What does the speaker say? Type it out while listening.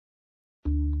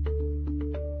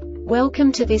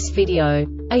Welcome to this video.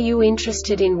 Are you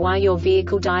interested in why your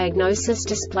vehicle diagnosis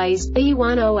displays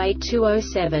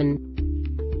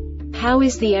B1082-07? How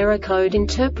is the error code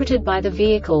interpreted by the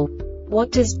vehicle?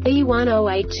 What does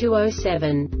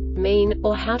B1082-07 mean,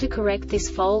 or how to correct this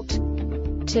fault?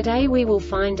 Today we will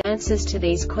find answers to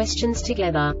these questions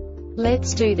together.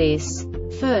 Let's do this.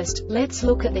 First, let's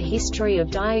look at the history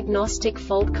of diagnostic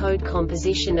fault code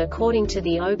composition according to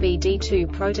the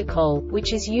OBD2 protocol,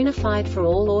 which is unified for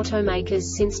all automakers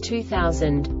since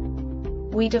 2000.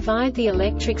 We divide the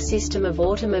electric system of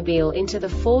automobile into the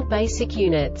four basic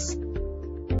units: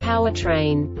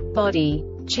 powertrain, body,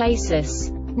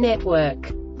 chassis,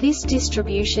 network. This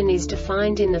distribution is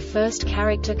defined in the first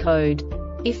character code.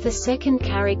 If the second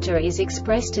character is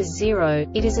expressed as 0,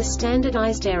 it is a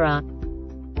standardized error.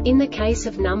 In the case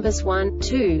of numbers 1,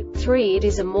 2, 3, it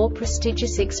is a more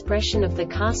prestigious expression of the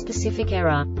car-specific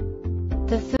error.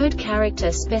 The third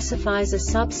character specifies a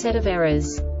subset of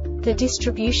errors. The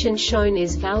distribution shown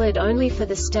is valid only for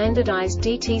the standardized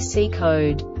DTC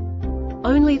code.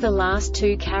 Only the last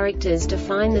two characters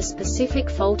define the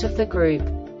specific fault of the group.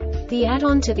 The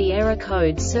add-on to the error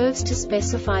code serves to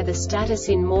specify the status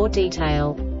in more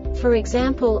detail. For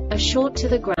example, a short to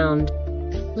the ground.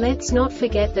 Let's not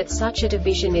forget that such a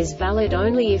division is valid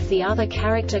only if the other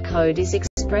character code is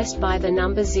expressed by the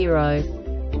number 0.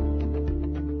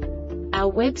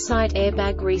 Our website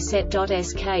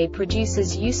airbagreset.sk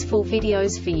produces useful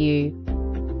videos for you.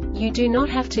 You do not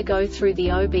have to go through the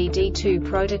OBD2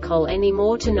 protocol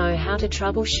anymore to know how to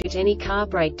troubleshoot any car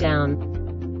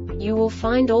breakdown. You will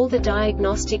find all the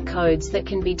diagnostic codes that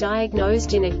can be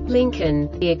diagnosed in a Lincoln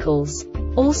vehicles.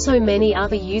 Also many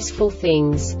other useful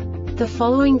things. The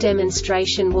following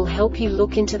demonstration will help you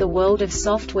look into the world of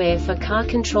software for car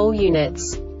control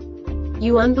units.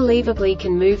 You unbelievably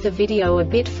can move the video a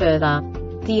bit further.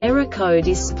 The error code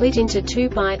is split into 2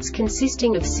 bytes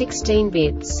consisting of 16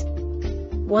 bits.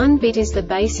 1 bit is the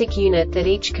basic unit that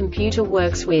each computer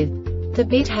works with. The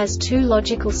bit has 2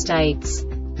 logical states: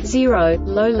 0,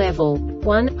 low level,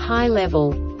 1, high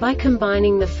level. By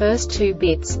combining the first 2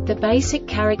 bits, the basic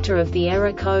character of the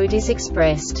error code is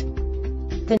expressed.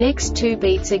 The next 2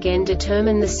 beats again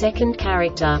determine the second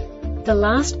character. The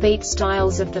last beat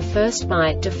styles of the first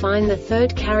byte define the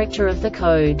third character of the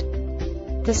code.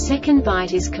 The second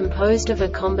byte is composed of a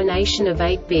combination of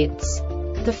 8 bits.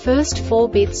 The first 4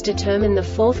 bits determine the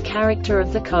fourth character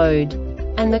of the code.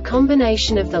 And the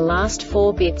combination of the last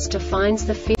 4 bits defines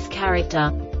the fifth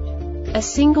character. A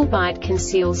single byte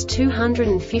conceals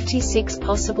 256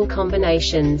 possible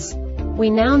combinations. We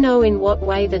now know in what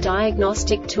way the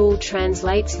diagnostic tool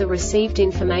translates the received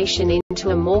information into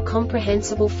a more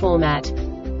comprehensible format.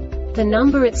 The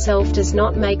number itself does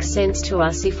not make sense to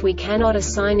us if we cannot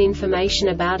assign information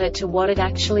about it to what it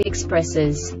actually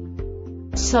expresses.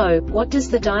 So, what does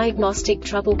the diagnostic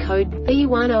trouble code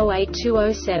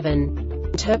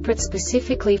B1082-07 interpret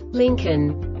specifically for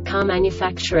Lincoln car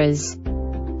manufacturers?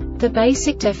 The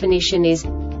basic definition is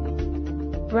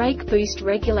brake boost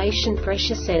regulation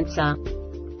pressure sensor.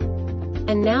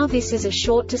 And now this is a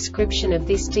short description of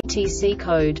this DTC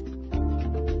code.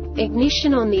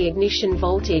 Ignition on the ignition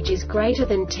voltage is greater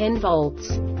than 10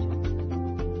 volts.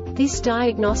 This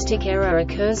diagnostic error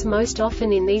occurs most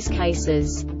often in these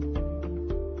cases: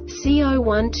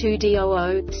 C012D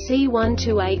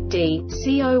C128D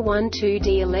C012D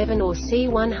or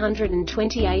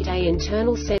C128A.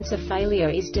 Internal sensor failure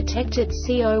is detected.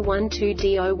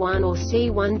 C012D or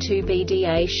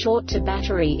C12BDA. Short to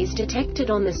battery is detected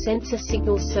on the sensor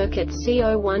signal circuit.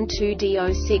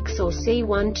 C012D06 or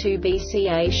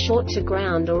C12BCA. Short to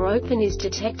ground or open is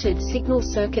detected. Signal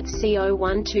circuit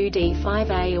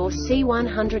C012D5A or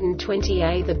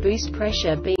C120A. The boost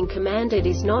pressure being commanded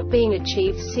is not being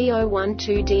achieved. C012D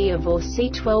or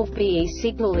C12BE.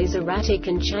 Signal is erratic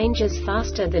and changes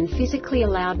faster than physically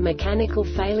allowed. Mechanical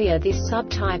failure. This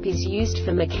subtype is used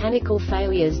for mechanical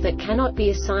failures that cannot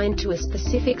be assigned to a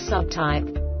specific subtype.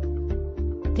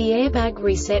 The Airbag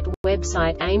Reset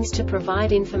website aims to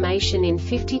provide information in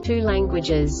 52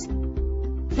 languages.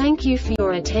 Thank you for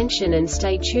your attention and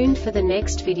stay tuned for the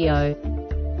next video.